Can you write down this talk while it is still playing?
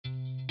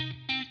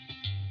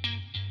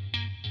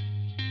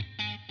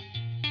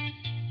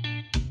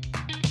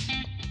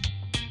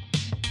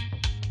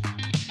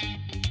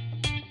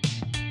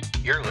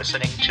You're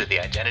listening to the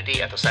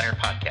Identity at the Center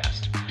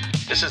podcast.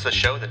 This is the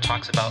show that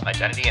talks about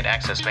identity and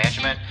access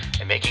management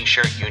and making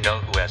sure you know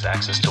who has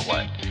access to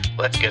what.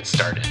 Let's get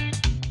started.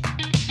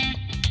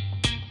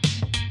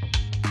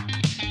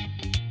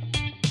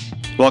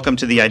 Welcome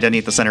to the Identity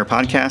at the Center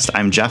podcast.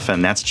 I'm Jeff,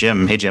 and that's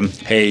Jim. Hey, Jim.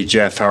 Hey,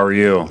 Jeff. How are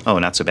you? Oh,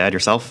 not so bad.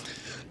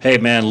 Yourself? Hey,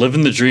 man.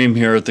 Living the dream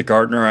here at the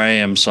Gartner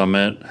IAM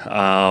Summit.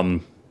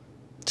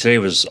 Today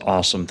was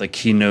awesome. The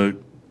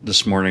keynote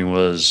this morning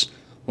was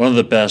one of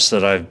the best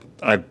that I've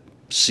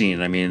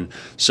seen. I mean,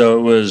 so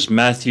it was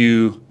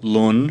Matthew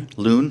Loon,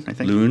 I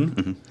think. Loon.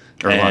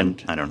 Mm-hmm. Or and,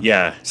 Lund. I don't know.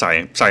 Yeah.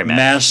 Sorry, Matt.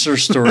 Master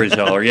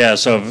storyteller. Yeah.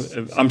 So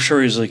I'm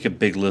sure he's like a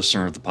big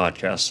listener of the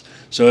podcast.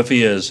 So if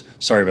he is,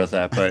 sorry about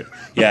that. But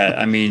yeah,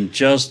 I mean,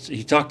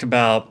 he talked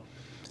about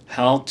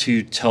how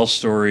to tell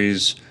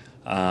stories,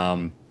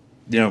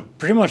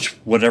 pretty much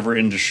whatever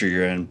industry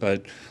you're in.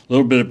 But a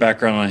little bit of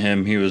background on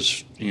him. He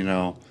was, he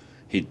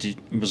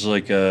was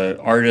like an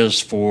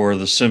artist for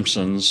The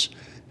Simpsons,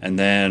 and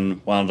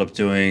then wound up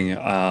doing,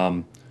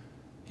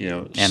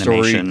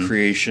 story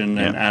creation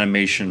and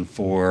animation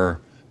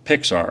for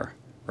Pixar,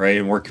 right?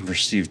 And working for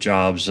Steve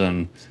Jobs,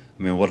 and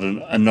I mean, what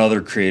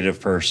another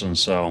creative person.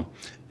 So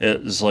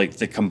it's like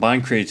the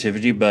combined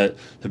creativity. But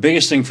the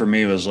biggest thing for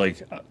me was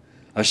like, I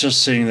was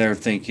just sitting there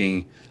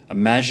thinking,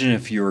 imagine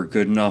if you were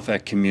good enough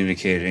at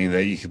communicating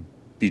that you could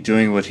be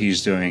doing what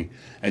he's doing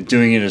and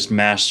doing it as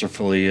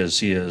masterfully as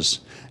he is.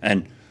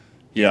 And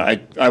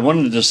I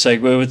wanted to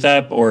segue with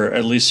that, or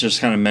at least just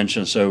kind of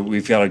mention. So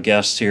we've got a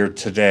guest here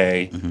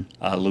today,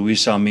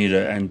 Luis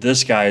Almeida, and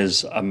this guy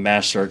is a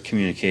master at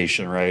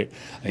communication, right?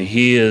 I mean,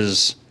 he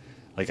is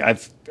like he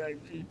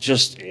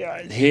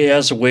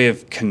has a way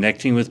of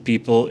connecting with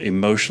people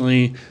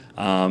emotionally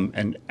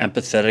and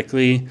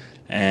empathetically,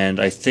 and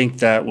I think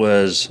that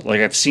was like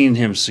I've seen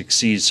him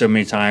succeed so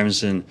many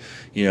times in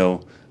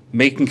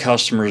making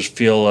customers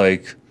feel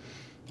like,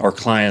 our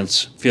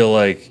clients feel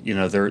like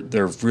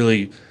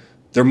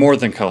they're more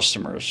than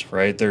customers,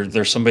 right?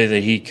 They're somebody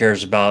that he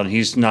cares about, and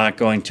he's not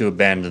going to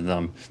abandon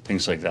them,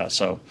 things like that.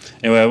 So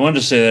anyway, I wanted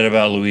to say that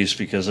about Luis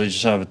because I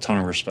just have a ton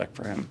of respect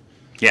for him.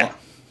 Yeah.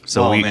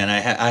 Man,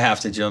 I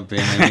have to jump in.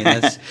 I mean,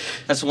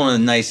 that's one of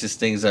the nicest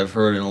things I've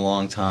heard in a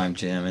long time,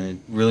 Jim, and it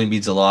really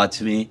means a lot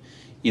to me.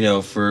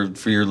 For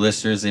your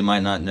listeners, they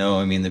might not know.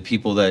 I mean, the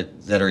people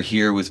that are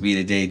here with me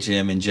today,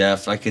 Jim and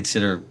Jeff, I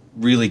consider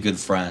really good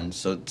friends.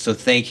 So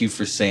thank you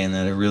for saying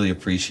that. I really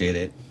appreciate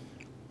it.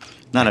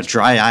 Not a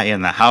dry eye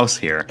in the house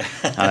here.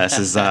 This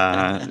is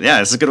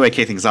a good way to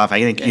kick things off.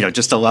 I think,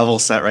 just a level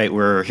set, right?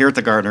 We're here at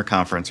the Gartner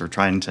conference. We're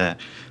trying to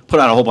put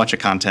out a whole bunch of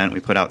content. We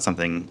put out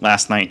something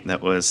last night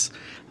that was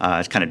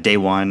kind of day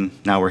one.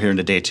 Now we're here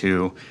into day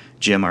two.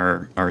 Jim,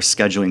 our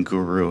scheduling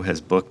guru,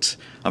 has booked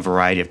a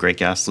variety of great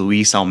guests.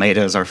 Luis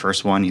Almeida is our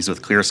first one. He's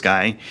with Clear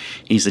Sky.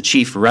 He's the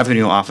chief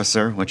revenue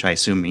officer, which I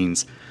assume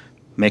means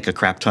make a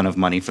crap ton of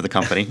money for the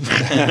company.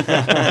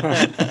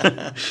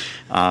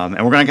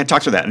 And we're going to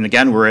talk through that. And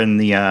again, we're in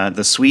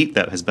the suite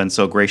that has been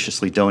so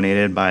graciously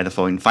donated by the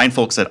fine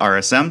folks at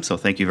RSM. So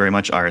thank you very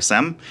much,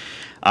 RSM.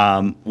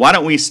 Why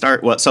don't we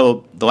start? Well,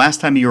 so the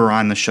last time you were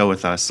on the show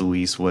with us,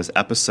 Luis, was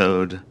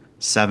episode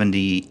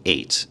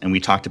 78, and we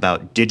talked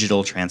about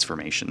digital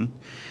transformation.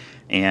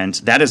 And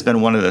that has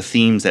been one of the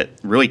themes that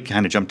really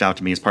kind of jumped out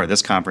to me as part of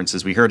this conference.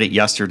 Is we heard it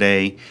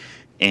yesterday,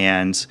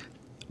 and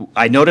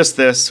I noticed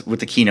this with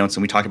the keynotes,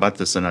 and we talked about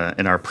this in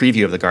our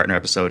preview of the Gartner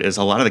episode, is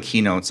a lot of the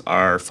keynotes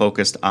are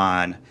focused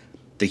on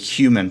the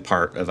human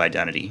part of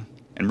identity.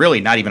 And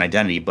really not even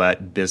identity,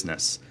 but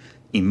business,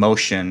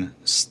 emotion,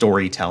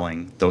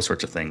 storytelling, those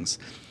sorts of things.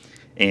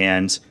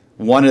 And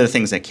one of the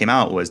things that came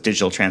out was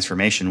digital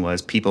transformation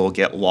was people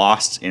get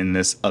lost in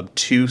this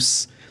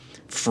obtuse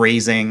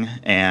phrasing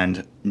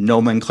and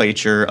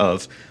nomenclature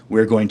of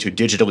we're going to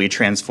digitally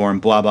transform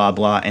blah, blah,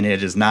 blah, and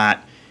it is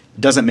not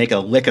doesn't make a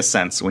lick of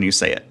sense when you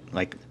say it.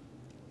 Like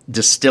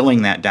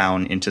distilling that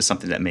down into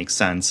something that makes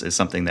sense is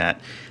something that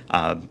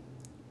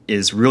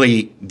is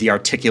really the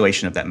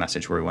articulation of that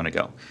message where we want to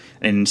go.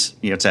 And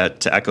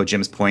to echo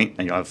Jim's point,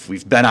 if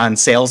we've been on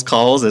sales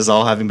calls as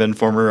all having been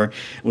former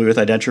with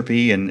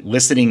Identropy, and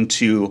listening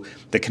to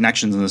the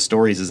connections and the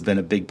stories has been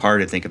a big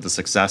part, I think, of the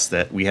success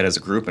that we had as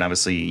a group, and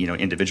obviously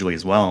individually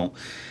as well.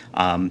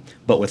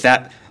 But with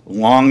that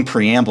long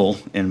preamble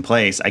in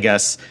place, I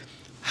guess.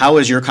 How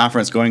is your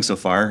conference going so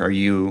far? Are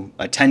you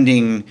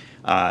attending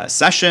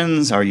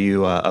sessions? Are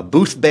you a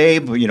booth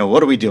babe?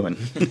 What are we doing?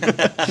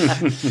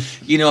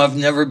 I've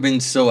never been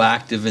so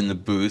active in the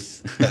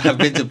booth. I've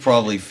been to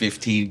probably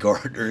 15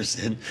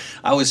 Gartners, and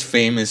I was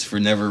famous for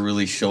never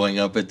really showing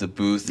up at the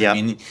booth. Yep.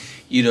 I mean,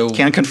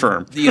 can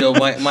confirm.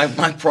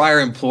 My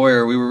prior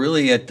employer, we were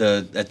really at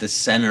the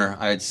center.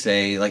 I'd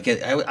say,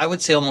 I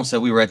would say almost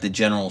that we were at the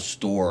general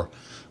store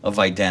of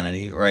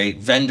identity, right?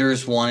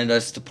 Vendors wanted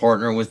us to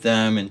partner with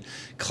them, and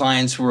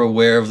clients were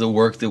aware of the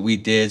work that we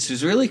did. So it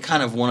was really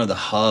kind of one of the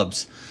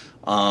hubs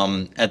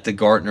at the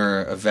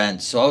Gartner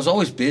event. So I was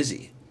always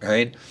busy,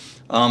 right?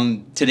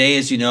 Today,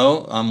 as you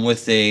know, I'm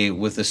with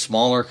a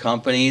smaller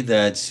company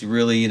that's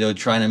really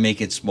trying to make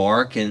its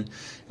mark, and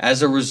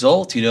as a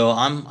result,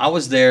 I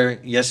was there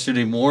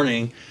yesterday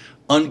morning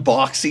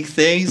unboxing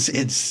things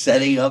and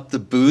setting up the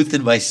booth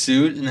in my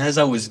suit. And as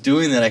I was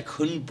doing that, I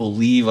couldn't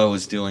believe I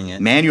was doing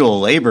it. Manual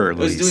labor, I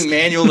was Luis. doing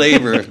manual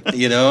labor,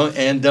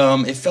 and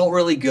it felt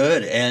really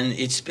good. And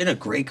it's been a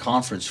great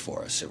conference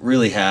for us. It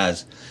really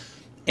has.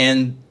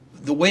 And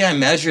the way I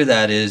measure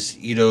that is,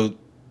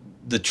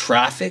 the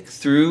traffic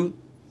through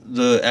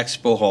the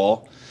expo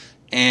hall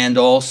and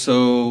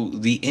also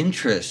the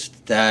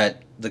interest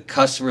that the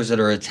customers that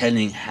are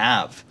attending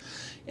have,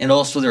 and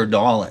also their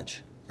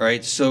knowledge,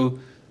 right? So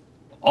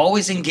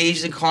always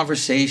engaged in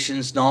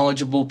conversations,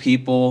 knowledgeable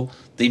people.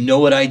 They know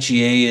what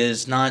IGA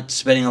is, not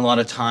spending a lot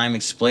of time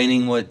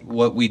explaining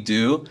what we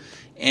do.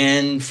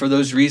 And for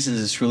those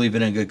reasons, it's really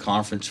been a good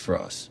conference for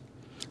us.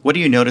 What are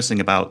you noticing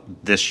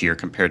about this year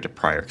compared to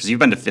prior? Because you've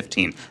been to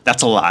 15.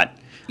 That's a lot.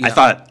 I Yeah.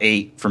 thought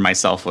 8 for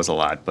myself was a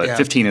lot, but Yeah.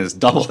 15 is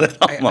double it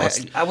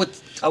almost.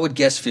 I would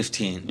guess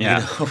 15.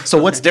 Yeah. So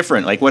what's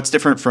different? Like, what's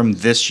different from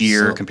this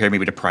year So- compared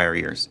maybe to prior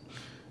years?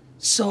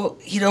 So,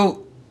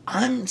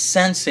 I'm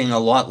sensing a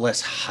lot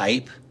less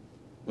hype.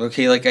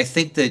 Okay, like I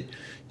think that,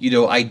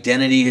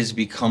 identity has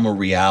become a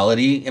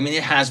reality. I mean,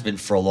 it has been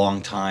for a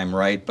long time,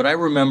 right? But I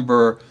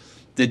remember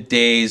the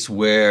days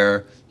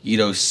where,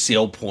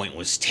 SailPoint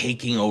was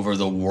taking over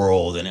the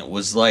world, and it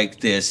was like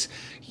this,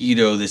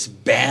 this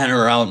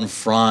banner out in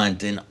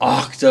front, and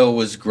Okta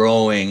was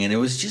growing, and it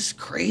was just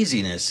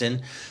craziness.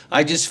 And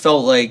I just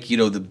felt like,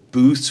 the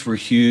booths were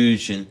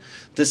huge. And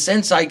the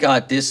sense I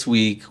got this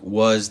week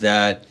was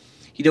that,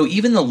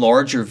 even the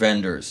larger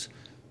vendors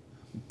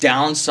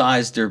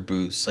downsized their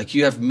booths. Like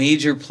you have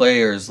major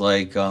players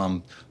like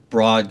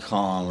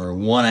Broadcom or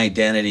One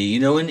Identity,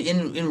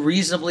 in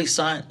reasonably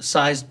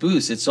sized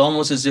booths. It's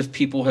almost as if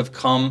people have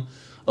come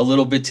a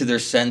little bit to their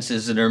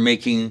senses and are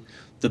making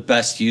the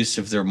best use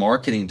of their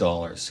marketing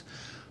dollars.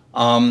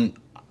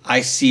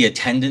 I see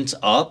attendance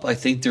up. I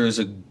think there's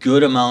a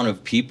good amount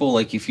of people.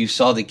 Like if you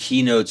saw the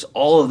keynotes,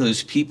 all of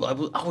those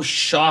people, I was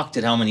shocked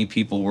at how many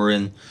people were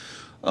in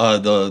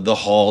the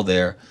hall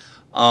there.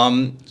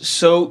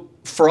 So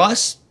for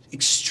us,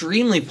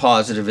 extremely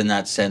positive in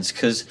that sense,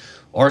 because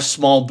our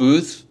small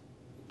booth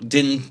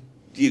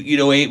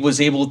it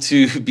was able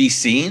to be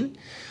seen,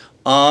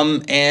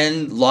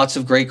 and lots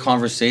of great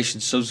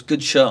conversations. So it's a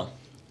good show.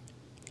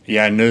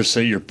 Yeah, I noticed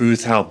at your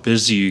booth how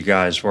busy you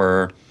guys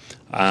were.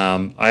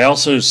 I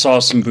also saw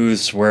some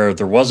booths where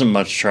there wasn't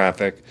much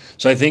traffic.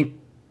 So I think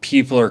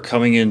people are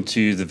coming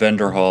into the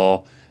vendor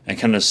hall and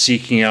kind of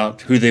seeking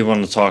out who they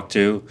want to talk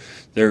to.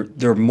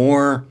 They're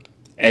more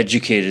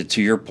educated,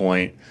 to your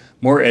point,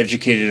 more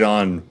educated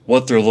on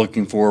what they're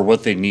looking for,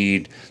 what they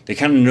need. They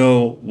kind of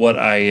know what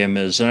IAM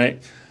is. And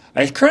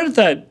I credit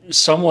that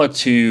somewhat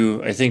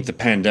to, I think, the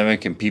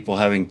pandemic and people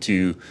having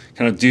to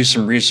kind of do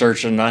some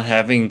research and not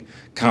having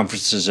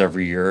conferences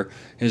every year.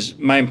 Is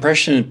my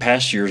impression in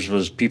past years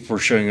was people were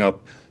showing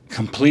up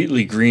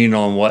completely green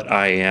on what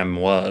IAM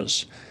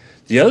was.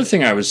 The other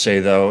thing I would say,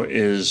 though,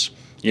 is,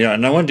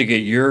 and I wanted to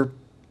get your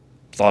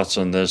thoughts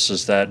on this,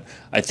 is that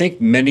I think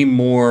many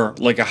more,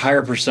 like a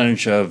higher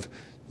percentage of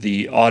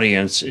the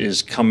audience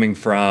is coming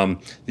from,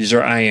 these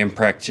are IAM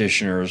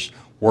practitioners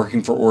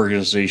working for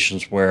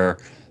organizations where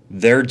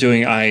they're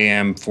doing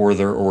IAM for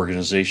their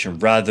organization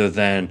rather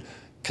than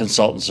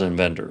consultants and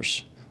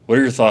vendors. What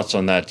are your thoughts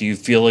on that? Do you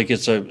feel like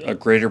it's a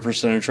greater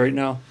percentage right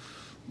now?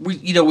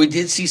 We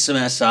did see some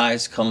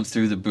SIs come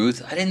through the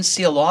booth. I didn't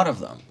see a lot of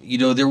them.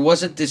 There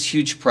wasn't this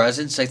huge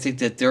presence. I think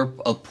that they're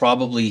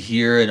probably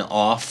here and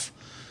off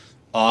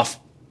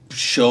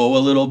show a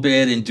little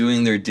bit and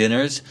doing their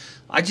dinners.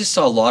 I just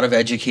saw a lot of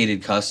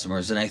educated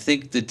customers, and I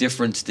think the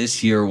difference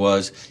this year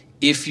was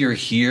if you're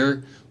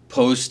here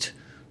post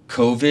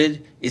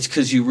COVID, it's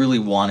because you really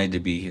wanted to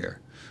be here,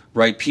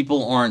 right?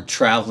 People aren't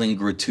traveling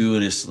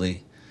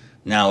gratuitously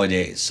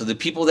nowadays. So the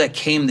people that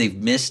came,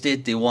 they've missed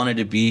it. They wanted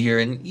to be here.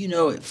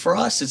 And, for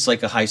us, it's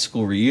like a high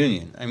school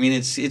reunion. I mean,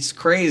 it's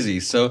crazy.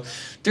 So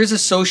there's a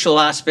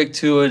social aspect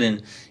to it,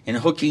 and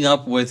hooking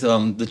up with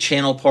the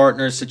channel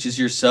partners such as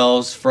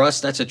yourselves. For us,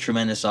 that's a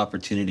tremendous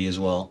opportunity as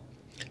well.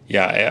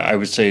 Yeah, I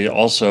would say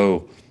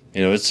also,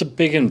 it's a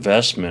big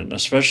investment,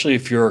 especially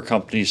if you're a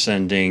company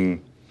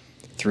sending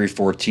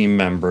 3-4 team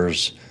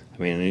members. I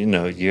mean,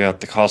 you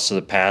have the cost of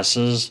the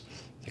passes,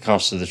 the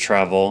cost of the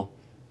travel,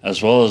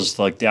 as well as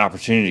like the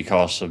opportunity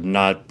cost of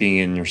not being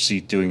in your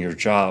seat doing your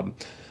job.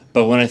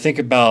 But when I think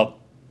about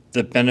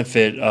the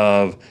benefit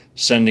of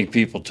sending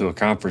people to a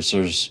conference,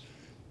 there's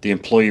the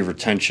employee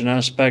retention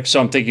aspect. So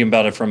I'm thinking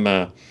about it from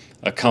a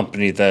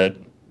company that,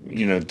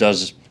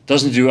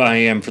 doesn't do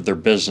IAM for their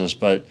business,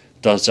 but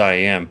does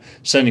IAM.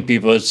 Sending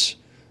people, it's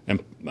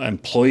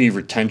employee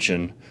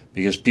retention,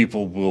 because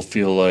people will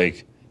feel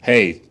like,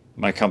 hey,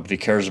 my company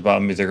cares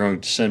about me, they're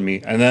going to send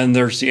me. And then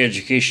there's the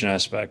education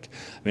aspect.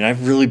 I mean,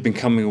 I've really been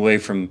coming away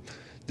from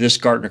this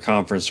Gartner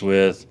conference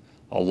with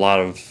a lot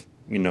of,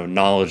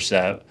 knowledge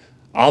that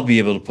I'll be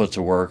able to put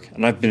to work.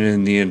 And I've been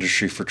in the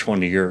industry for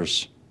 20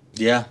 years.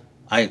 Yeah,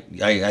 I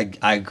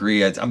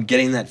agree. I'm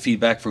getting that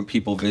feedback from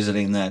people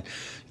visiting that,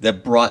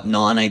 that brought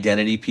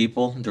non-identity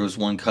people. There was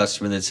one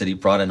customer that said he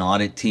brought an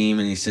audit team,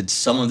 and he said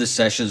some of the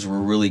sessions were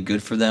really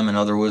good for them and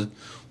others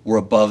were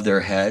above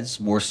their heads,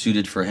 more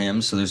suited for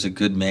him. So there's a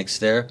good mix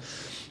there.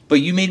 But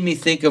you made me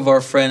think of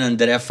our friend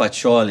Andrea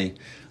Faccioli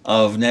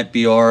of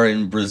NetBR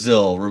in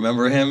Brazil.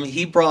 Remember him?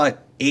 He brought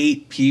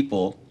 8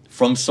 people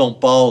from São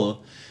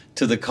Paulo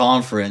to the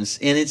conference,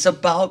 and it's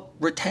about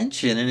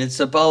retention, and it's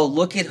about,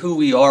 look at who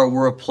we are.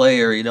 We're a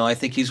player. I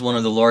think he's one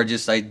of the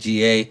largest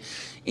IGA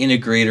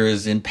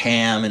integrators in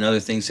PAM and other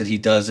things that he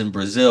does in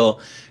Brazil,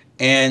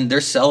 and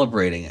they're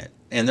celebrating it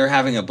and they're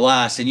having a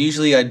blast. And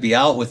usually I'd be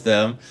out with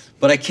them,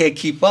 but I can't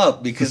keep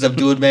up because I'm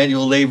doing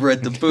manual labor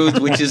at the booth,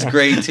 which is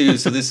great too.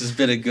 So this has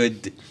been a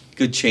good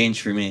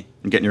change for me.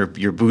 Getting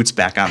your boots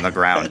back on the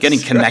ground, getting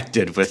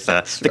connected with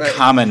the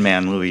common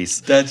man,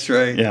 Luis. That's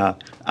right. Yeah.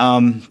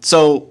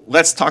 So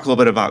let's talk a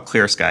little bit about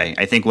ClearSky.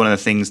 I think one of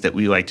the things that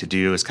we like to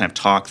do is kind of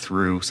talk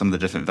through some of the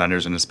different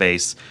vendors in the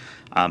space.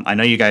 I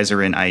know you guys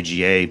are in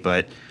IGA,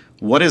 but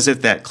what is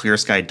it that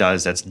ClearSky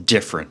does that's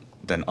different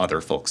than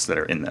other folks that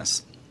are in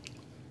this?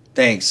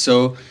 Thanks.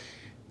 So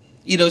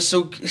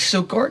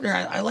Gartner,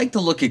 I like to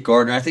look at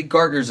Gartner. I think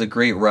Gartner's a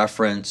great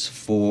reference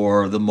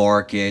for the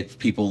market,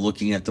 people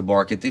looking at the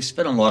market. They've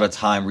spent a lot of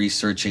time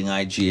researching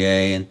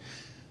IGA, and,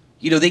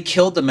 they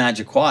killed the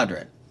Magic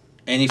Quadrant.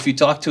 And if you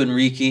talk to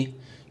Enrique,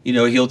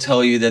 he'll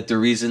tell you that the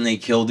reason they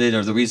killed it,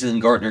 or the reason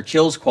Gartner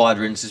kills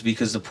quadrants, is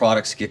because the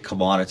products get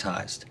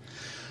commoditized.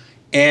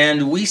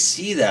 And we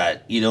see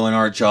that, in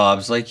our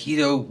jobs.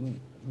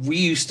 We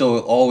used to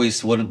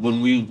always,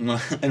 when we,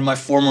 in my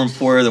former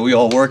employer that we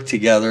all worked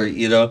together,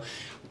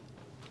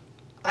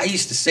 I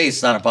used to say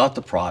it's not about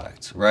the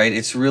product, right?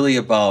 It's really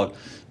about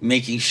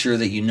making sure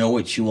that you know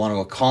what you want to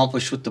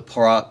accomplish with the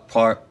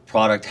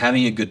product,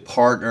 having a good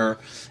partner,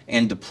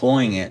 and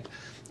deploying it.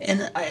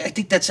 And I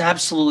think that's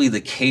absolutely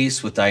the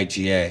case with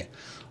IGA.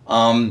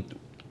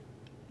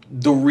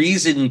 The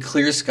reason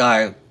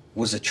ClearSky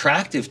was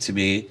attractive to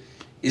me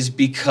is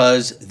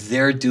because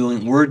we're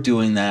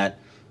doing that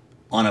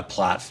on a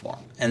platform,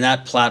 and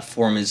that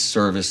platform is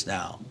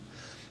ServiceNow.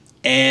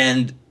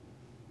 And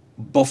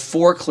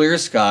before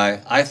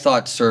ClearSky, I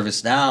thought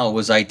ServiceNow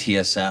was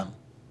ITSM.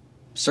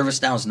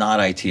 ServiceNow is not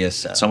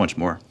ITSM. So much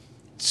more.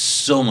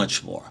 So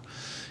much more.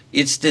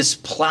 It's this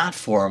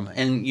platform,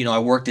 and I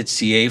worked at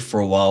CA for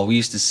a while. We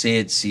used to say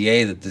at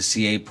CA that the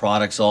CA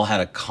products all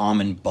had a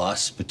common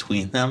bus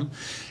between them.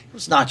 It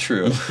was not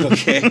true,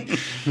 okay?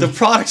 The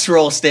products were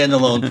all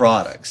standalone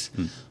products.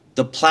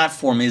 The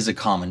platform is a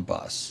common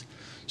bus.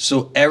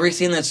 So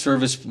everything that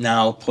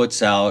ServiceNow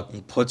puts out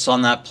and puts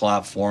on that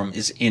platform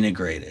is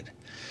integrated.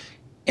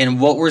 And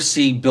what we're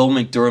seeing, Bill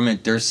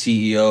McDermott, their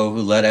CEO,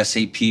 who led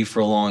SAP for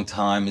a long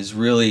time, is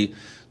really,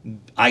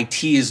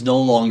 IT is no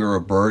longer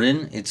a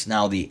burden. It's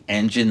now the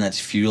engine that's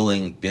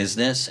fueling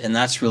business. And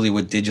that's really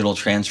what digital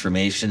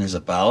transformation is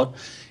about.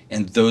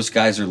 And those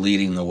guys are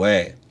leading the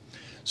way.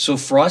 So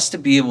for us to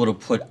be able to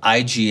put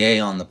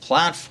IGA on the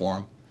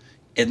platform,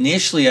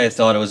 initially I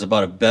thought it was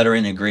about a better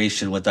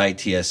integration with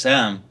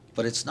ITSM,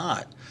 but it's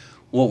not.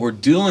 What we're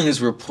doing is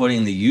we're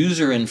putting the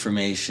user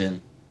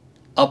information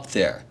up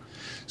there.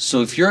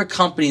 So if you're a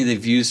company that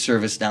views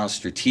ServiceNow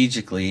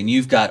strategically and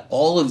you've got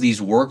all of these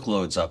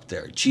workloads up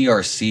there,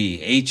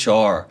 GRC,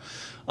 HR,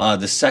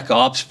 the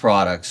SecOps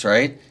products,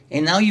 right?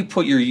 And now you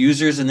put your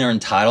users and their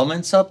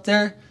entitlements up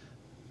there,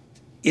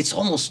 it's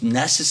almost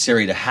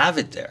necessary to have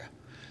it there.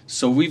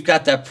 So we've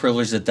got that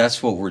privilege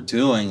that's what we're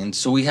doing. And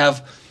so we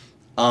have,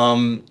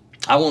 I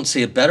won't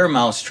say a better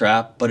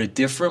mousetrap, but a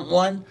different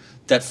one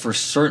that for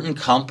certain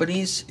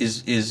companies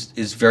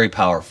is very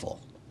powerful.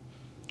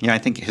 Yeah, I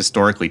think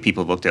historically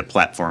people looked at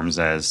platforms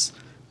as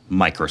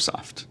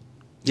Microsoft,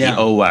 Yeah.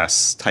 the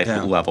OS type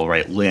of level,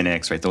 right?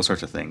 Linux, right? Those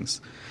sorts of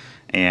things.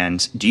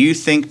 And do you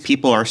think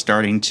people are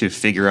starting to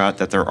figure out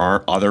that there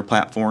are other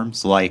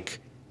platforms like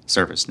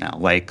ServiceNow,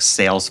 like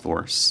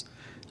Salesforce,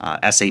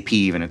 SAP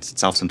even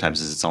itself sometimes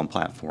is its own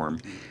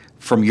platform?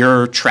 From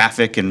your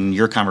traffic and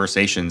your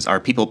conversations, are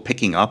people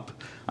picking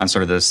up on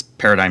sort of this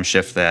paradigm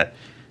shift that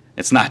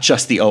it's not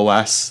just the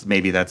OS,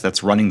 maybe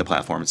that's running the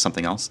platform, it's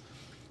something else?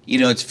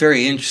 It's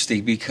very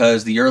interesting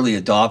because the early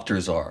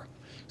adopters are.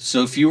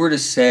 So if you were to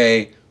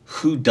say,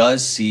 who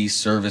does see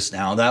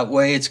ServiceNow that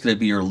way, it's going to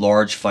be your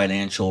large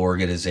financial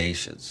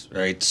organizations,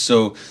 right?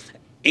 So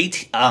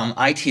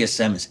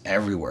ITSM is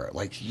everywhere.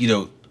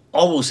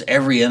 Almost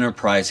every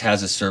enterprise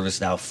has a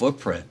ServiceNow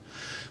footprint.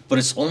 But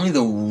it's only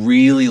the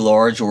really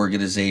large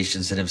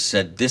organizations that have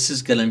said this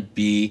is going to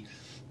be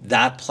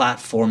that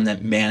platform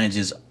that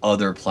manages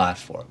other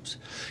platforms.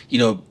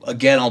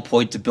 Again, I'll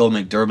point to Bill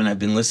McDermott. I've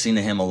been listening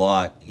to him a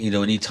lot,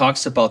 and he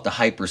talks about the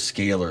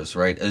hyperscalers,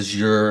 right?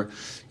 Azure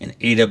and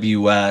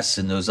AWS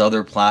and those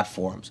other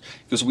platforms,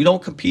 because we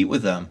don't compete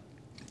with them.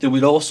 Then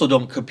we also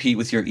don't compete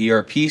with your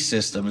ERP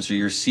systems or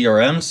your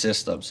CRM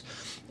systems.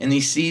 And he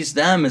sees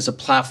them as a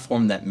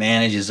platform that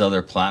manages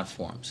other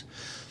platforms.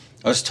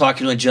 I was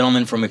talking to a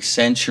gentleman from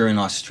Accenture in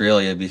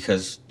Australia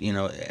because,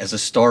 as a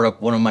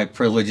startup, one of my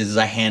privileges is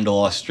I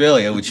handle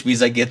Australia, which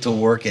means I get to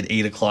work at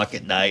 8 o'clock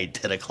at night,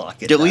 10 o'clock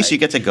at night. At least you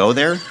get to go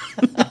there?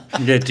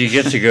 Yeah, do you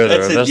get to go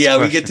there? That's it. Yeah,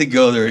 we get to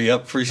go there.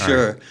 Yep, for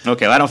sure.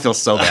 Okay, well, I don't feel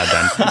so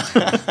bad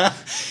then.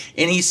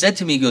 And he said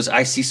to me, he goes,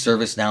 I see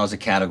ServiceNow as a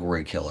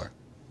category killer.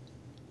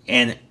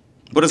 And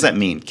What does that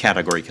mean,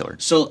 category killer?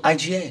 so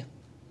IGA,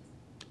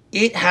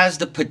 it has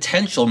the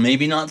potential,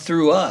 maybe not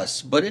through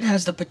us, but it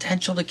has the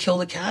potential to kill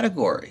the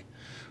category,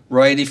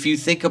 right? If you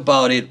think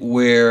about it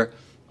where,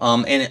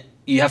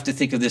 you have to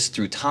think of this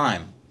through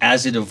time,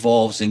 as it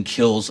evolves and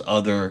kills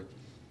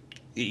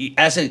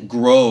as it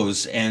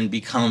grows and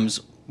becomes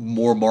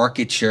more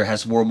market share,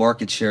 has more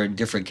market share in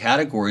different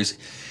categories,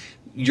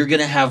 you're going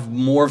to have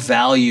more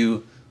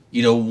value.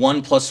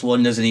 1 +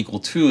 1 doesn't equal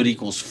 2, it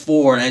equals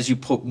 4. And as you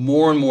put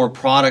more and more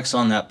products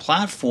on that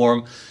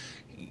platform,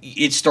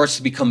 it starts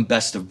to become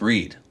best of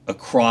breed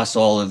across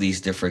all of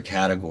these different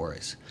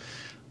categories.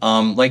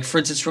 Like, for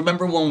instance,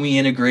 remember when we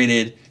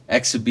integrated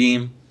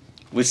Exabeam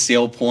with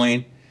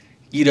SailPoint?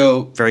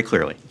 Very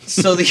clearly.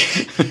 So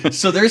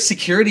their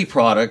security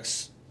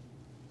products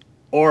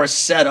are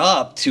set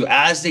up to,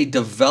 as they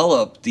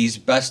develop these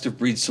best of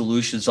breed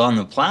solutions on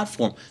the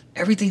platform,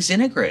 everything's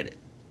integrated.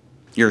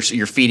 You're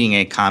feeding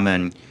a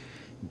common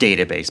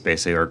database,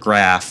 basically, or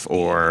graph,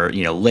 or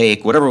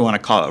lake, whatever we want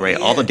to call it, right?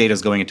 Yeah. All the data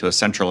is going into a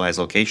centralized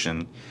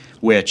location,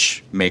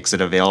 which makes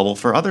it available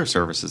for other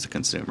services to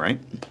consume, right?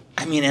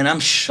 I mean, and I'm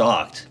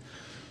shocked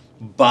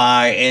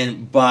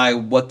by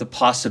what the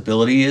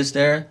possibility is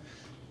there.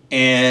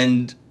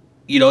 And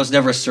I was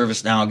never a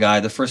ServiceNow guy.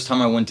 The first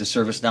time I went to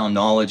ServiceNow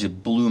Knowledge,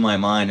 it blew my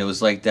mind. It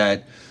was like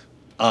that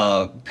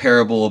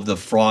parable of the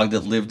frog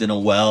that lived in a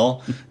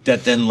well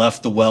that then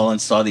left the well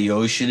and saw the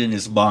ocean and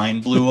his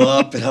mind blew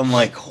up. And I'm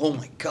like, oh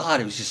my God,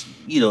 it was just,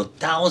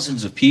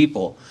 thousands of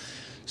people.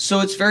 So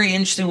it's very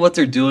interesting what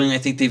they're doing. I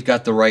think they've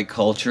got the right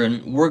culture,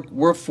 and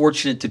we're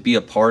fortunate to be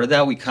a part of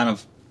that. We kind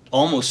of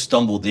almost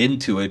stumbled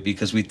into it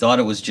because we thought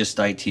it was just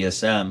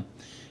ITSM.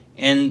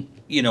 And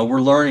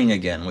we're learning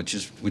again, which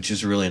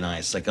is really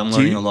nice. Like, I'm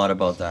learning a lot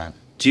about that.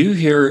 Do you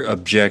hear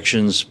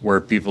objections where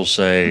people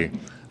say,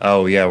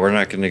 "Oh yeah, we're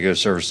not going to go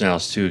ServiceNow;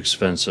 it's too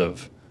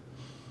expensive"?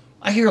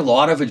 I hear a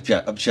lot of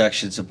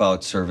objections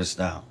about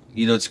ServiceNow.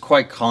 It's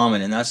quite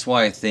common, and that's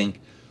why I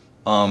think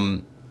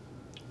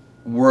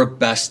we're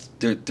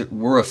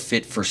a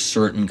fit for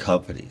certain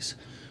companies,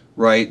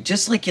 right?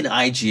 Just like in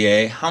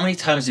IGA, how many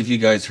times have you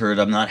guys heard,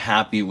 "I'm not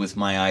happy with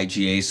my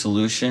IGA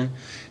solution"?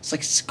 It's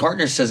like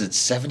Gartner says it's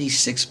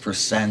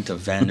 76% of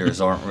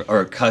vendors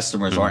or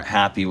customers aren't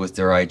happy with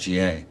their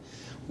IGA.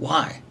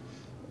 Why?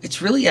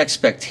 It's really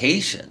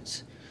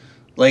expectations.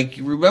 Like,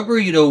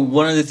 remember,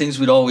 one of the things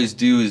we'd always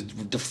do is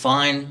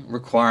define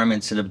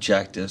requirements and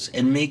objectives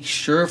and make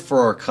sure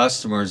for our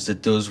customers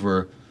that those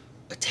were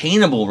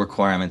attainable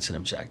requirements and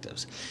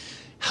objectives.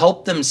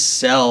 Help them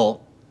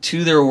sell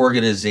to their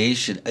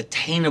organization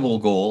attainable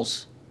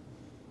goals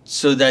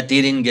so that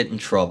they didn't get in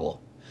trouble.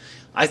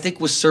 I think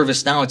with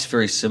ServiceNow, it's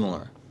very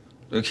similar.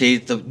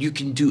 Okay, you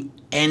can do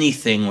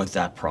anything with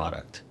that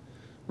product,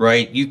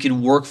 right? You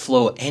can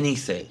workflow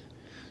anything.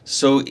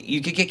 So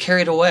you could get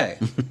carried away.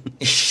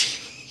 This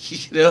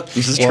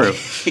is true.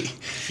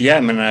 Yeah,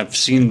 I mean, I've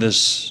seen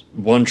this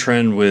one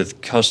trend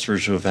with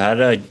customers who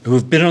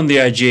have been on the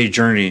IGA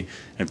journey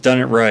and have done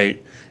it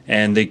right,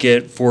 and they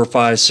get 4,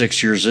 5,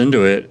 6 years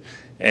into it,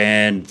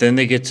 and then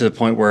they get to the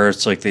point where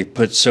it's like they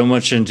put so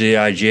much into the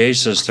IGA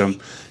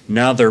system.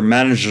 Now their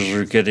managers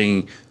are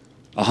getting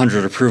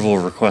 100 approval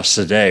requests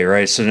a day,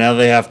 right? So now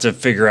they have to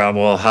figure out,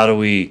 well, how do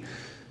we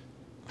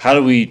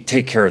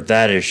take care of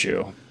that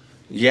issue?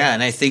 Yeah,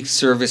 and I think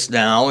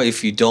ServiceNow,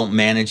 if you don't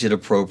manage it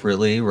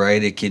appropriately,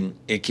 right, it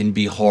can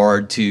be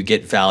hard to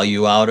get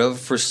value out of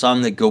for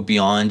some that go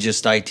beyond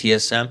just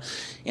ITSM.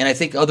 And I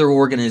think other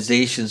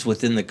organizations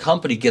within the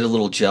company get a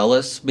little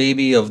jealous,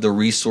 maybe, of the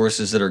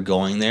resources that are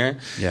going there.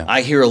 Yeah.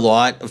 I hear a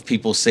lot of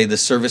people say the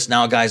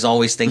ServiceNow guys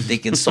always think they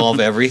can solve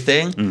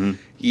everything,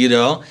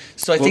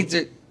 So I think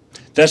that...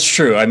 That's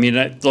true. I mean,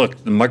 look,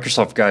 the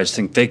Microsoft guys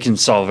think they can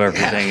solve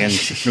everything.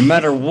 And no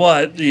matter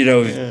what,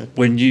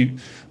 when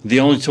the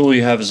only tool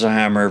you have is a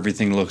hammer,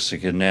 everything looks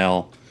like a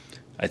nail,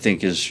 I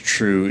think is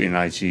true in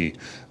IT.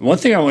 One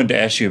thing I wanted to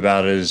ask you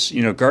about is,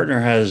 Gartner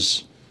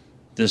has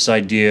this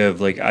idea of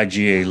like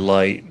IGA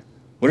Lite.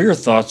 What are your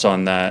thoughts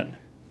on that?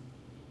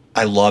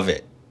 I love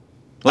it.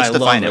 Let's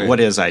define it. What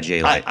is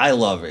IGA Lite? I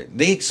love it.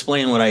 They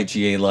explain what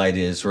IGA Lite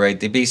is, right?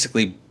 They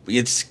basically,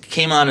 it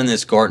came out in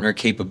this Gartner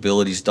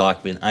capabilities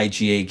document,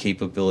 IGA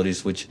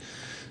capabilities, which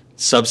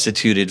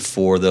substituted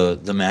for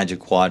the Magic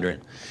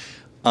Quadrant.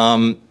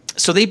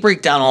 So they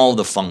break down all of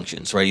the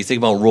functions, right? You think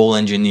about role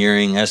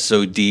engineering,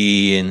 SOD,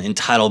 and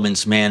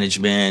entitlements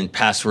management,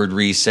 password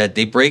reset.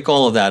 They break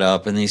all of that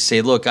up and they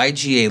say, look,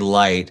 IGA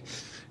Lite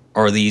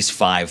are these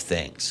 5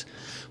 things.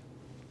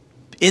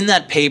 In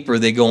that paper,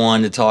 they go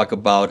on to talk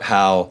about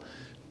how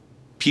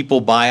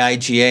people buy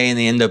IGA and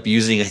they end up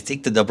using, I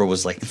think the number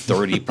was like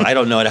 30, but I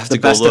don't know, I'd have to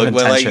go look.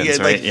 But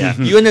right?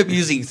 You end up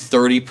using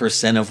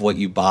 30% of what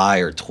you buy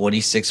or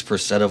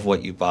 26% of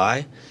what you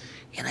buy.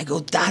 And I go,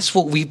 that's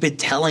what we've been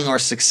telling our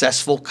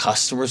successful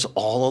customers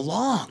all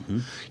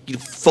along. You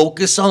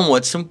focus on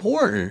what's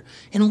important.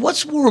 And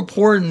what's more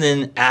important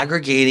than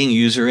aggregating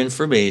user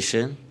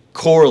information,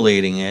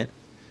 correlating it,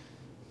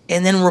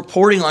 and then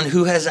reporting on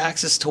who has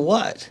access to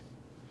what?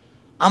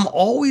 I'm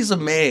always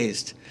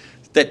amazed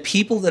that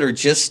people that are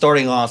just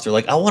starting off, they're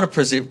like, I want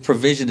to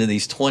provision to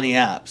these 20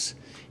 apps.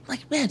 I'm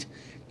like, man,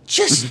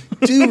 just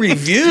do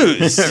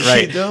reviews.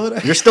 Right. You know what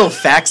I- You're still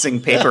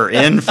faxing paper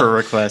in for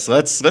requests.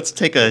 Let's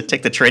take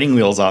the training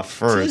wheels off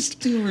first. Just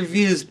do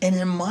reviews. And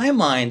in my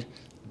mind,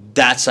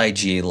 that's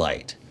IGA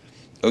Lite.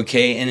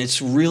 Okay. And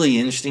it's really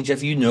interesting,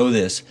 Jeff. You know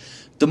this.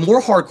 The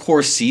more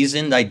hardcore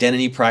seasoned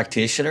identity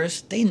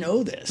practitioners, they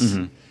know this.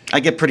 I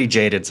get pretty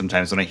jaded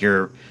sometimes when I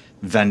hear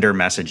vendor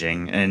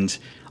messaging, and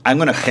I'm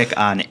going to pick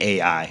on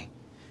AI.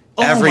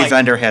 Oh Every my-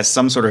 vendor has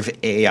some sort of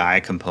AI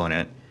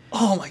component.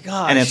 Oh my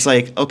gosh. And it's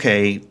like,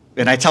 okay,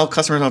 and I tell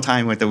customers all the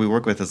time that we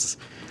work with is,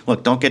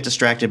 look, don't get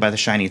distracted by the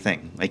shiny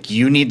thing. Like,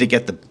 you need to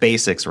get the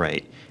basics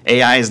right.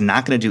 AI is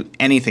not going to do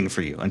anything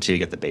for you until you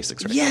get the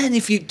basics right. Yeah, and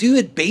if you do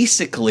it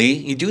basically,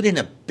 you do it in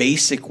a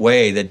basic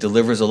way that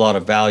delivers a lot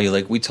of value.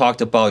 Like we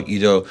talked about,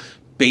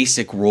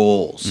 basic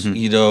roles,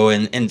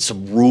 and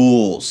some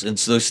rules and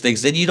so those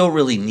things, then you don't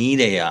really need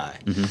AI.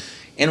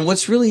 And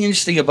what's really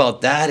interesting about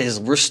that is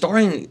we're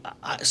starting.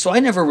 So I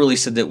never really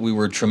said that we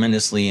were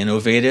tremendously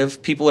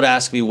innovative. People would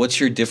ask me, what's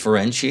your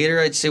differentiator?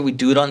 I'd say we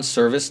do it on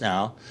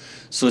ServiceNow.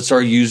 So it's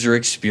our user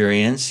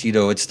experience,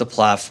 it's the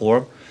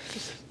platform.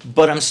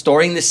 But I'm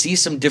starting to see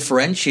some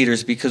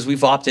differentiators because we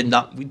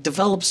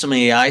developed some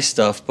AI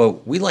stuff,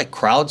 but we like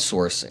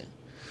crowdsourcing,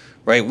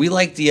 right? We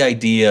like the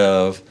idea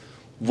of,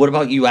 what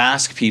about you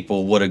ask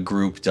people what a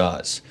group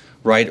does,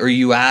 right? Or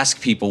you ask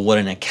people what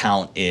an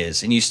account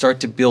is, and you start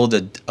to build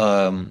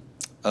a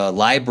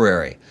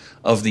library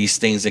of these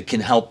things that can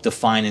help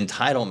define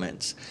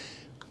entitlements.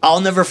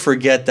 I'll never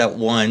forget that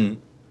one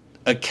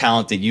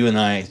account that you and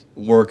I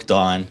worked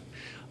on.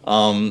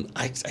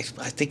 I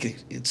think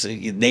it's a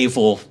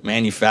naval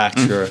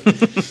manufacturer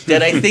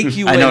that I think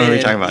you went I know what in.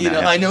 you're talking about now,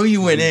 yeah. I know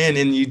you went in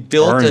and you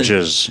built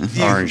Oranges.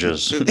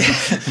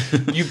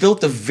 you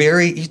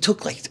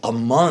took like a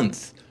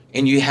month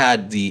and you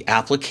had the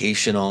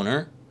application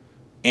owner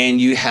and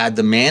you had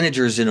the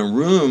managers in a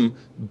room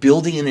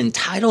building an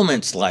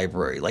entitlements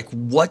library. Like,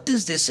 what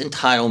does this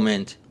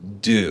entitlement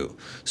do?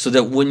 So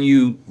that when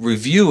you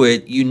review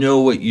it, you know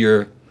what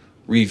you're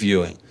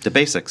reviewing. The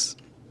basics.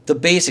 The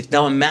basics.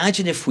 Now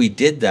imagine if we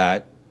did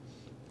that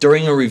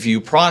during a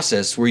review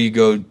process where you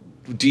go,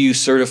 do you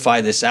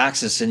certify this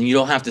access? And you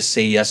don't have to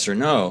say yes or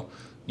no.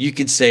 You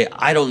could say,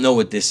 I don't know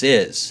what this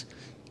is.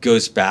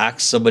 Goes back,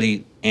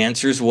 somebody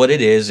answers what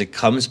it is, it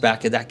comes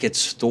back, and that gets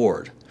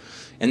stored.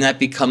 And that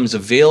becomes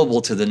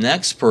available to the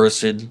next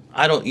person.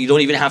 You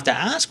don't even have to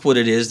ask what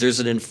it is. There's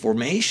an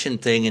information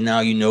thing, and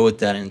now you know what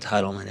that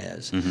entitlement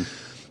is.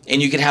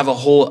 And you can have a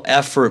whole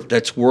effort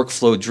that's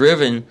workflow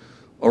driven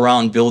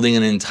around building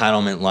an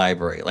entitlement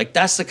library. Like,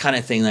 that's the kind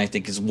of thing that I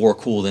think is more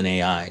cool than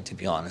AI, to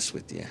be honest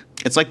with you.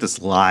 It's like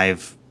this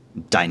live,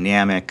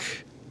 dynamic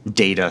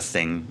data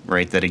thing,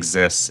 right, that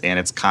exists, and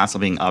it's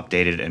constantly being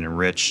updated and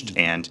enriched,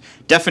 and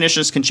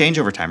definitions can change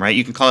over time, right?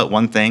 You can call it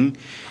one thing,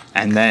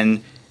 and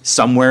then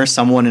somewhere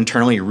someone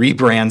internally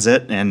rebrands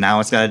it, and now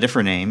it's got a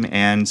different name,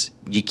 and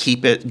you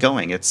keep it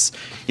going. It's,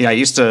 I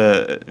used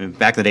to,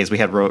 back in the days, we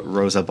had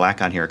Rosa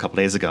Black on here a couple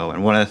days ago,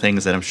 and one of the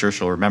things that I'm sure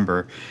she'll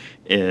remember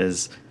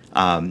is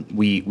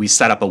we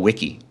set up a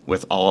wiki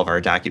with all of our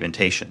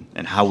documentation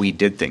and how we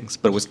did things,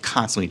 but it was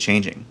constantly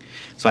changing.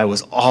 So I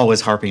was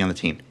always harping on the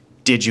team,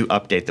 did you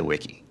update the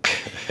wiki?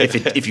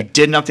 If you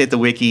didn't update the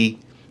wiki,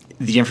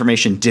 the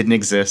information didn't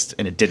exist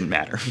and it didn't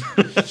matter.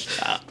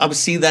 I'm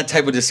seeing that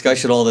type of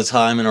discussion all the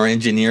time in our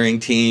engineering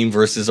team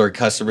versus our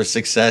customer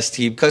success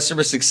team.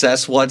 Customer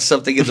success wants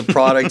something in the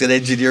product and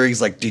engineering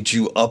is like, did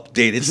you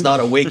update? It's not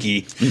a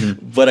wiki,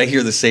 but I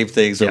hear the same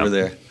things over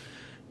there.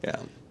 Yeah.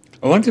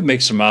 I wanted to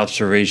make some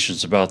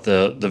observations about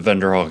the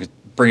vendor hall,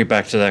 bring it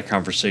back to that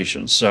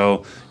conversation.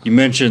 So you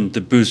mentioned the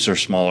booths are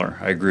smaller.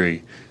 I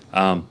agree.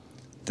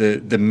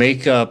 The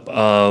makeup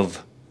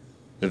of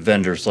the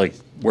vendors, like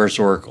where's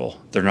Oracle?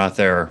 They're not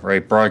there,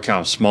 right?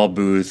 Broadcom, small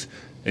booth.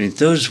 I mean,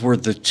 those were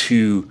the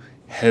two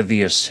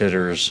heaviest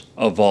hitters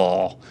of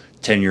all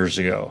 10 years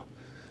ago.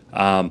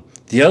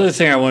 The other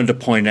thing I wanted to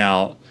point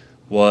out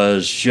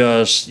was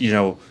just, there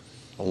are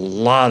a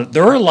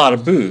lot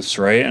of booths,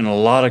 right? And a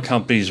lot of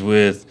companies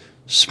with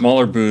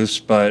smaller booths,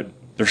 but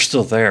they're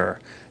still there.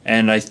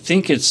 And I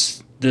think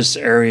it's this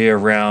area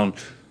around,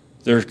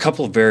 there are a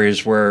couple of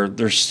areas where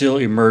they're still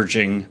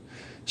emerging.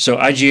 So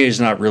IGA is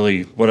not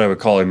really what I would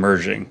call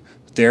emerging.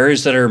 The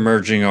areas that are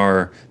emerging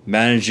are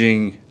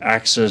managing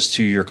access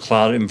to your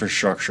cloud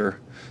infrastructure.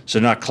 So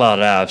not cloud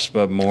apps,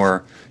 but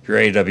more your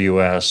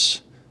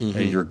AWS,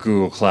 your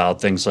Google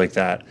Cloud, things like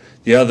that.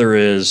 The other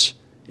is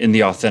in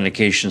the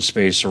authentication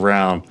space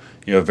around,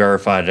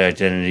 verified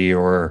identity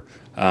or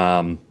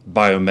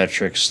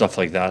biometrics, stuff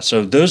like that.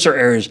 So those are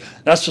areas,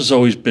 that's what's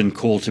always been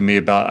cool to me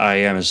about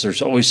IAM is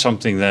there's always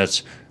something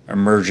that's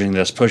emerging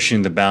that's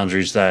pushing the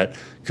boundaries that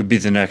could be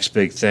the next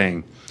big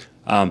thing.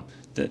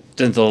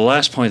 Then the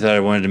last point that I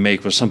wanted to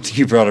make was something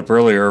you brought up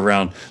earlier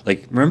around,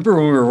 like, remember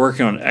when we were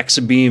working on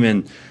Exabeam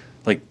and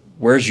like,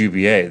 where's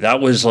UBA?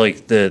 That was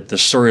like the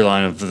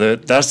storyline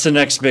of that's the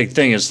next big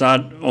thing. It's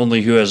not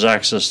only who has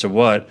access to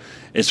what,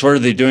 it's what are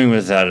they doing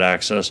with that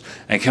access,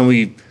 and can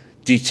we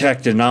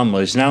detect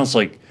anomalies? Now it's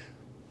like,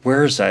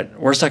 where's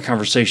that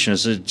conversation?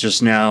 Is it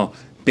just now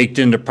baked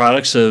into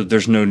products so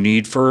there's no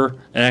need for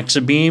an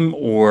Exabeam,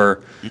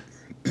 or?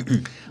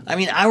 I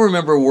mean, I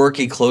remember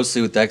working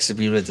closely with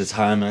Exabeam at the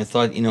time, and I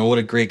thought, what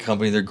a great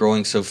company. They're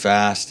growing so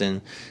fast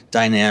and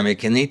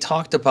dynamic. And they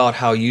talked about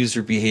how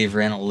user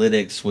behavior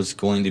analytics was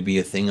going to be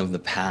a thing of the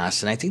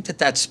past. And I think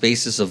that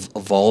space is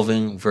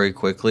evolving very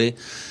quickly.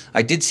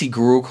 I did see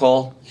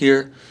GuruCall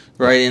here,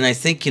 right? And I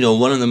think,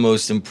 one of the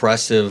most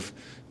impressive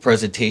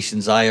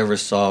presentations I ever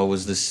saw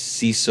was the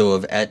CISO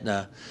of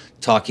Aetna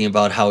talking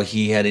about how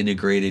he had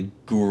integrated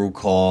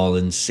GuruCall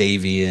and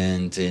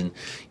Savient and,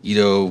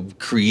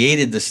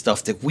 created the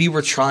stuff that we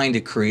were trying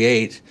to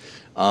create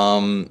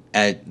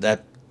at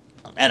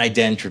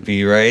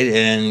Identropy, right?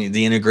 And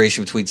the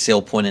integration between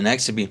SailPoint and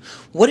Exabeam.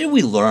 What did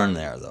we learn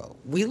there, though?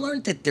 We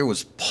learned that there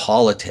was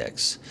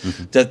politics,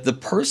 that the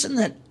person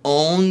that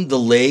owned the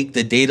lake,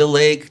 the data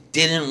lake,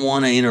 didn't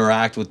want to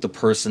interact with the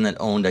person that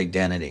owned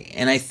identity.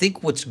 And I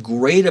think what's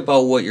great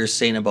about what you're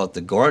saying about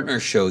the Gartner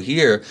show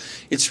here,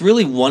 it's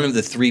really one of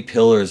the three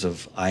pillars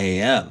of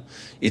IAM.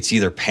 It's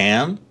either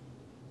PAM,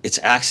 it's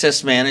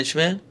access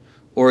management,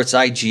 or it's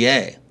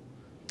IGA.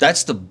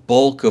 That's the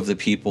bulk of the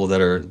people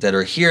that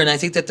are here, and I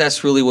think that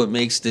that's really what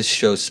makes this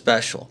show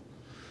special.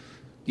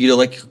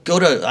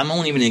 I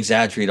won't even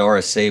exaggerate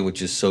RSA,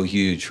 which is so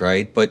huge,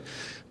 right? But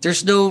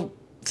there's no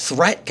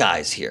threat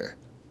guys here,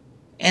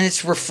 and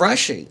it's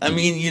refreshing. I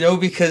mean,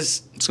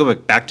 because Let's go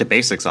back to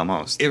basics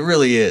almost. it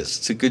really is.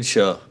 It's a good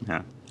show.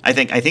 Yeah, I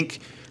think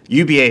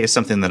UBA is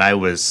something that I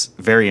was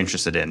very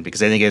interested in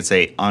because I think it's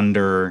a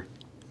under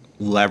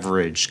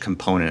leveraged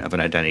component of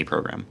an identity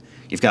program.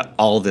 You've got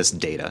all this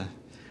data,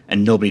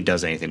 and nobody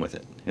does anything with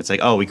it. It's like,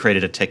 oh, we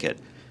created a ticket.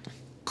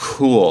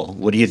 Cool.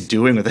 What are you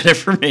doing with that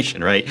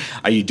information, right?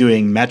 Are you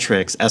doing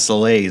metrics,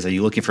 SLAs? Are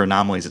you looking for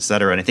anomalies, et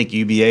cetera? And I think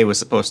UBA was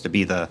supposed to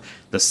be the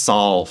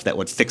solve that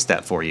would fix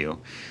that for you.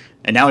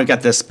 And now we've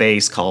got this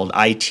space called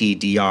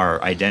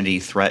ITDR, Identity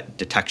Threat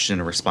Detection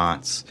and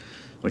Response,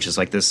 which is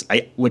like this,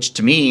 which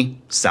to me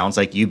sounds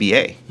like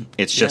UBA.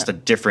 It's just a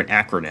different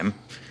acronym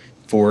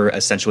for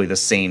essentially the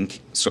same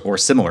or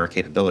similar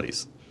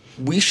capabilities.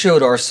 We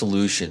showed our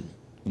solution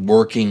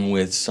working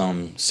with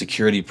some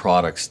security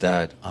products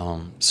that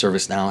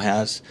ServiceNow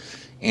has.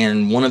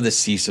 And one of the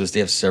CISOs,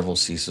 they have several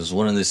CISOs,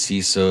 one of the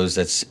CISOs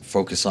that's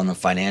focused on the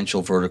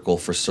financial vertical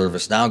for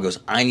ServiceNow goes,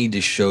 I need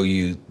to show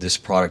you this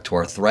product to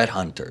our threat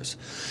hunters.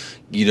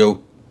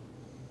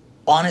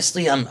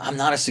 Honestly, I'm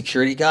not a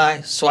security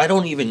guy, so I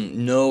don't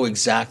even know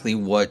exactly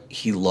what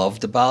he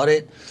loved about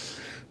it.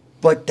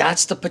 But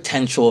that's the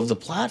potential of the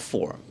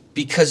platform.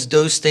 Because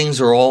those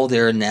things are all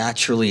there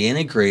naturally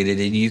integrated,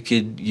 and you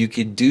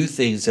could do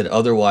things that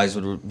otherwise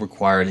would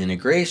require an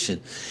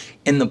integration.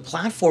 And the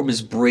platform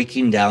is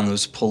breaking down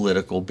those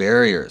political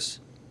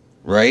barriers,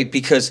 right?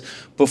 Because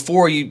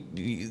before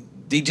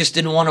they just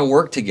didn't want to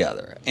work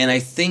together. And I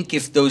think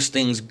if those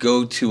things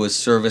go to a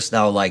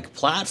ServiceNow-like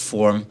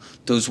platform,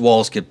 those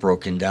walls get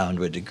broken down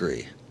to a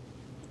degree.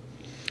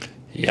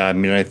 Yeah, I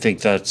mean, I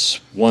think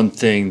that's one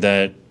thing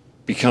that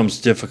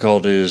becomes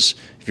difficult is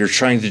if you're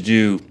trying to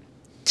do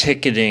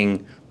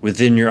ticketing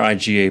within your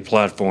IGA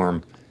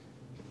platform,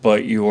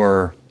 but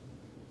your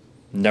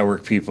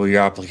network people,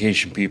 your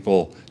application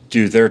people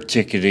do their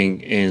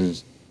ticketing in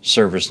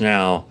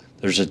ServiceNow,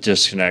 there's a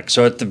disconnect.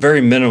 So at the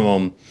very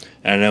minimum,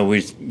 and I know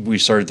we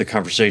started the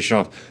conversation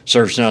off,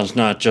 ServiceNow is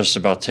not just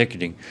about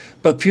ticketing,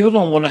 but people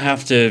don't want to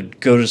have to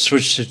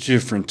switch to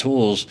different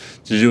tools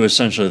to do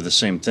essentially the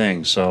same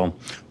thing. So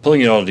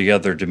pulling it all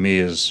together to me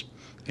is,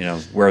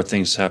 where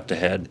things have to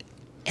head.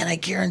 And I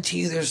guarantee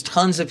you there's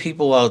tons of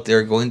people out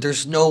there going,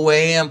 there's no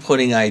way I'm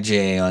putting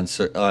IGA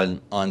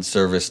on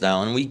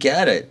ServiceNow, and we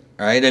get it,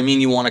 right? I mean,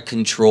 you want to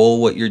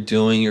control what you're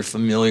doing, you're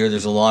familiar,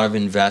 there's a lot of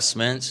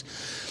investments.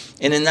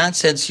 And in that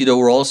sense,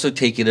 we're also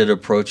taking an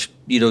approach,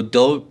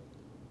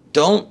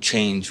 don't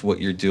change what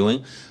you're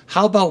doing.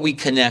 How about we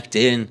connect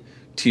in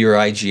to your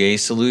IGA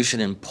solution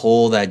and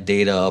pull that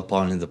data up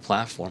onto the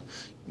platform?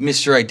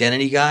 Mr.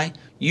 Identity Guy,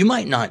 you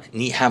might not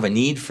have a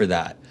need for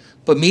that.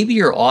 But maybe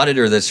your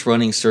auditor that's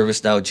running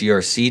ServiceNow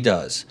GRC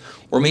does,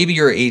 or maybe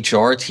your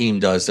HR team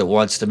does that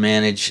wants to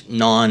manage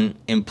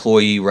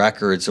non-employee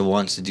records and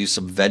wants to do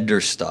some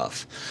vendor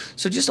stuff.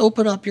 So just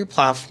open up your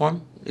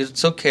platform.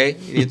 It's okay.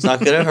 It's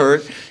not going to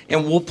hurt.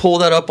 And we'll pull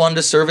that up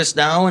onto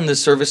ServiceNow, and the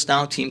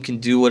ServiceNow team can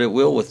do what it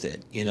will with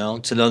it.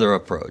 It's another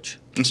approach.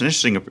 It's an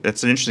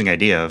interesting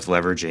idea of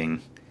leveraging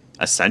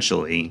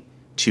essentially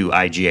two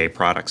IGA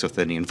products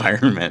within the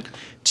environment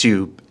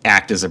to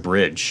act as a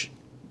bridge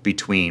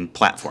between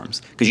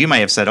platforms. Because you might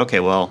have said, okay,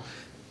 well,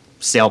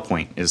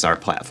 SailPoint is our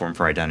platform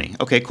for identity.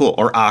 Okay, cool.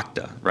 Or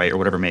Okta, right? Or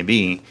whatever it may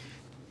be.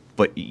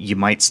 but you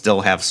might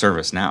still have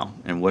ServiceNow.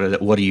 And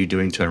what are you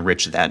doing to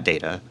enrich that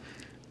data?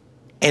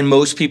 And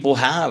most people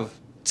have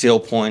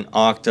SailPoint,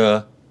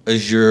 Okta,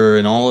 Azure,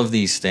 and all of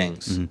these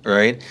things,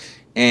 right?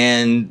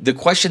 And the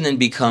question then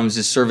becomes,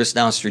 is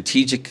ServiceNow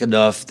strategic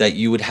enough that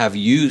you would have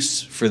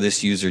use for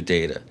this user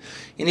data?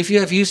 And if you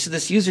have use to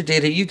this user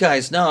data, you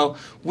guys know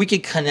we can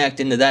connect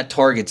into that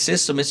target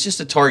system. It's just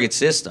a target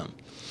system.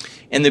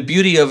 And the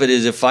beauty of it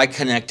is if I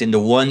connect into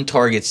one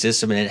target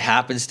system and it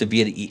happens to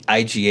be an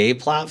IGA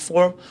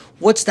platform,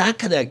 what's that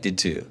connected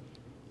to?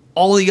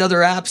 All the other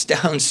apps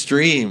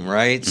downstream,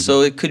 right?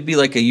 So it could be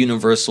like a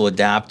universal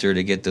adapter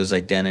to get those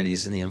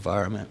identities in the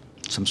environment.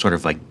 Some sort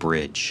of like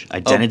bridge,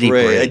 identity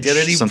bridge,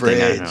 identity something, I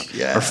don't bridge, know.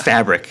 yeah. Or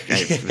fabric.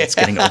 It's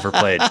getting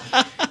overplayed.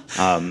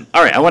 All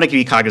right, I want to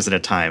be cognizant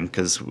of time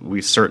because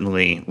we've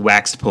certainly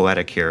waxed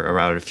poetic here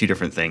around a few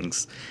different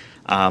things.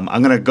 I'm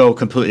going to go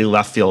completely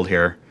left field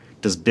here.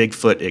 Does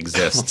Bigfoot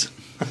exist?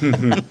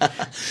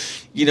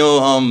 You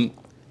know,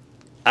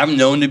 I'm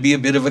known to be a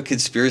bit of a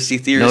conspiracy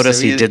theorist. Notice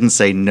I mean, he didn't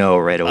say no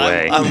right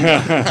away.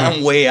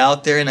 I'm way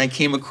out there, and I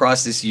came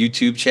across this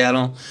YouTube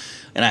channel,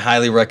 and I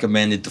highly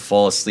recommend it to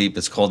fall asleep.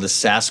 It's called the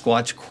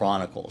Sasquatch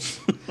Chronicles.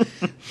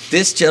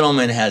 This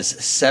gentleman has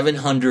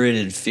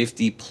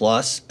 750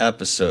 plus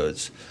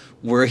episodes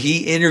where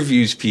he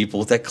interviews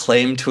people that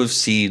claim to have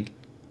seen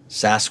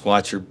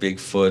Sasquatch or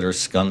Bigfoot or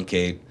skunk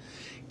ape.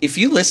 If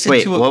you listen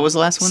Wait, to what was the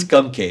last one?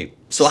 Skunk ape.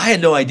 So I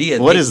had no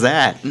idea. What is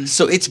that?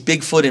 So it's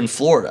Bigfoot in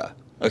Florida.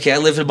 Okay, I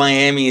live in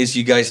Miami, as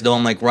you guys know.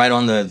 I'm like right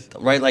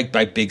like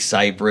by Big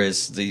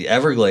Cypress, the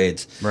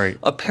Everglades. Right.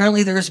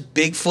 Apparently, there's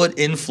Bigfoot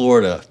in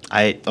Florida.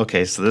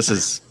 Okay, so this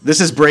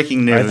is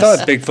breaking news. I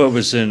thought Bigfoot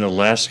was in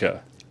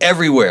Alaska.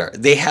 Everywhere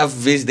they have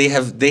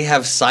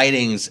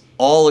sightings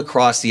all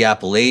across the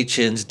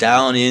Appalachians,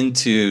 down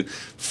into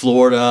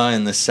Florida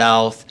and the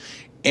South.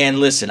 And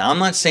listen, I'm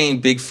not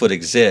saying Bigfoot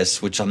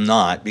exists, which I'm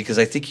not, because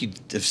I think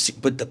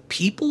but the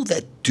people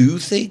that do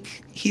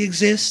think he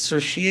exists or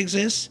she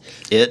exists,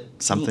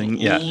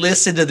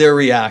 listen to their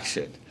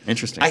reaction.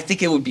 Interesting. I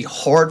think it would be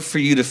hard for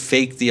you to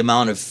fake the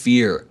amount of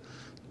fear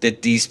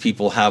that these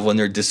people have when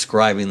they're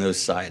describing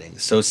those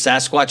sightings. So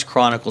Sasquatch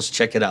Chronicles,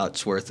 check it out.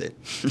 It's worth it.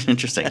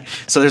 Interesting.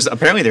 So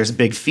there's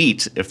big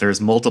feet if there's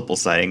multiple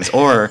sightings,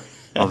 or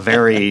a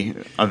very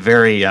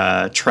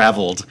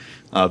traveled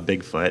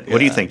Bigfoot. What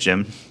do you think,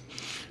 Jim?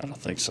 I don't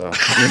think so.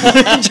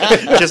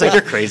 Just like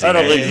you're crazy. I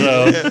don't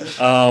man. think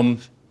so.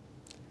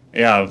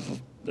 Yeah,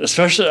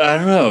 especially, I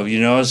don't know.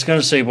 I was going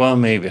to say, well,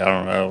 maybe, I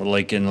don't know,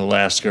 like in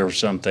Alaska or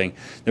something.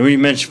 Then when you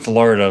mentioned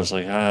Florida, I was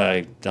like,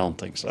 I don't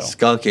think so.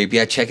 Skunk ape,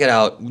 yeah, check it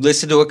out.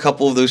 Listen to a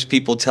couple of those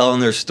people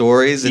telling their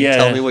stories and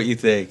tell me what you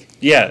think.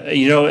 Yeah,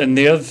 and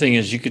the other thing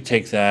is you could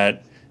take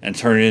that and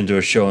turn it into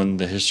a show on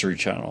the History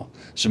Channel.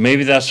 So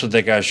maybe that's what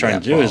that guy's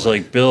trying to do is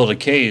like build a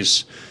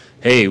case.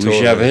 Hey, we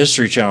should have a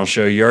History Channel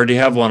show. You already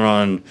have one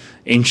on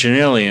Ancient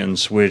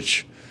Aliens,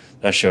 which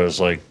that show is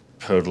like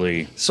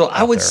totally. So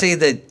I would say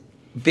that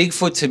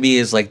Bigfoot to me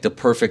is like the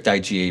perfect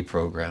IGA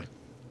program.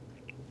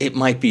 It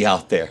might be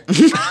out there.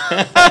 Did you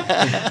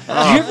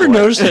ever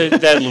notice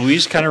that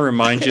Luis kind of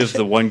reminds you of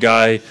the one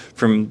guy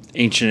from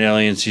Ancient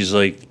Aliens? He's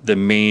like the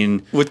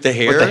main With the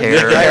hair?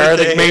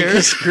 the main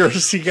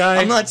conspiracy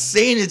guy. I'm not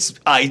saying it's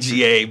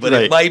IGA, but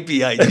it might be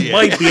IGA. It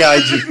might be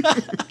IG.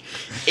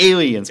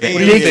 Aliens. Man. What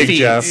do you think,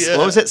 Jeff?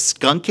 What was it?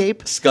 Skunk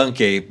ape? Skunk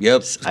ape.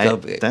 Yep.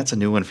 Skunk ape. That's a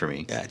new one for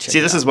me. Yeah, check See,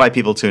 it this out. is why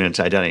people tune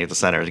into Identity at the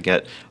Center, to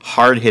get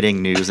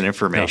hard-hitting news and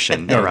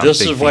information. No, around this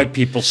big is why feet.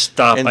 people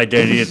stop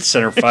Identity at the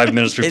Center 5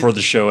 minutes before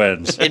the show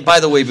ends. And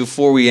by the way,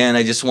 before we end,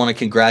 I just want to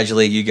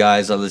congratulate you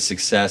guys on the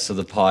success of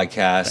the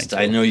podcast.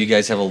 I know you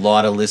guys have a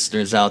lot of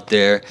listeners out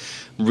there.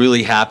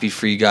 Really happy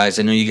for you guys.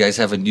 I know you guys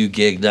have a new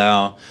gig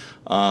now.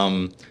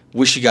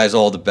 Wish you guys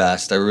all the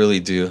best. I really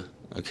do.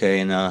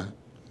 Okay, and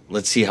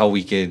let's see how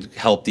we could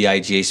help the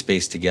IGA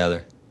space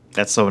together.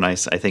 That's so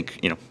nice. I think,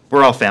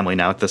 we're all family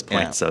now at this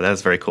point, Yeah. so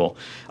that's very cool.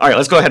 All right,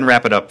 let's go ahead and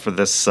wrap it up for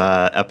this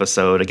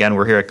episode. Again,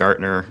 we're here at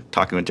Gartner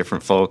talking with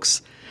different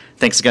folks.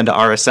 Thanks again to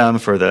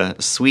RSM for the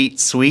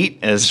sweet,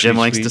 as Jim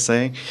likes to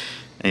say.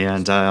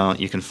 And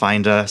you can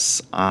find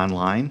us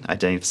online,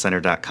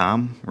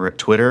 identitycenter.com. We're at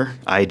Twitter,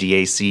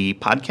 IDAC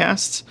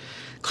Podcasts.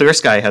 Clear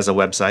Sky has a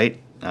website,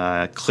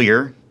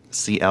 Clear,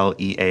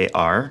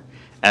 CLEAR,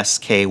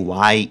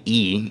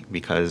 SKYE,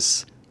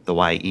 because the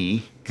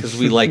YE. Because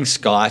we like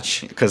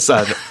scotch. Because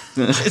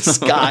It's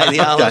Sky, the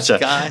Isle Gotcha. of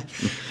Sky.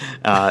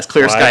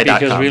 clearsky.com.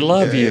 Because we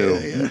love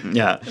you.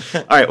 Yeah.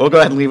 All right, we'll go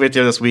ahead and leave it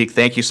there this week.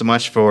 Thank you so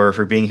much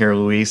for being here,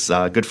 Luis.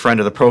 Good friend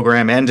of the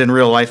program and in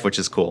real life, which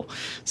is cool.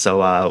 So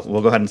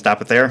we'll go ahead and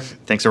stop it there.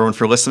 Thanks, everyone,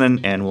 for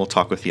listening, and we'll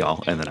talk with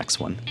y'all in the next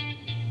one.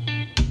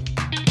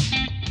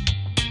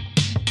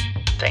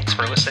 Thanks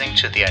for listening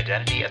to the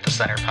Identity at the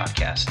Center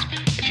podcast.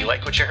 If you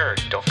like what you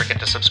heard, don't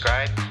forget to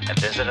subscribe and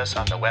visit us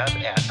on the web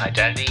at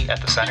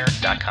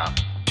identityatthecenter.com.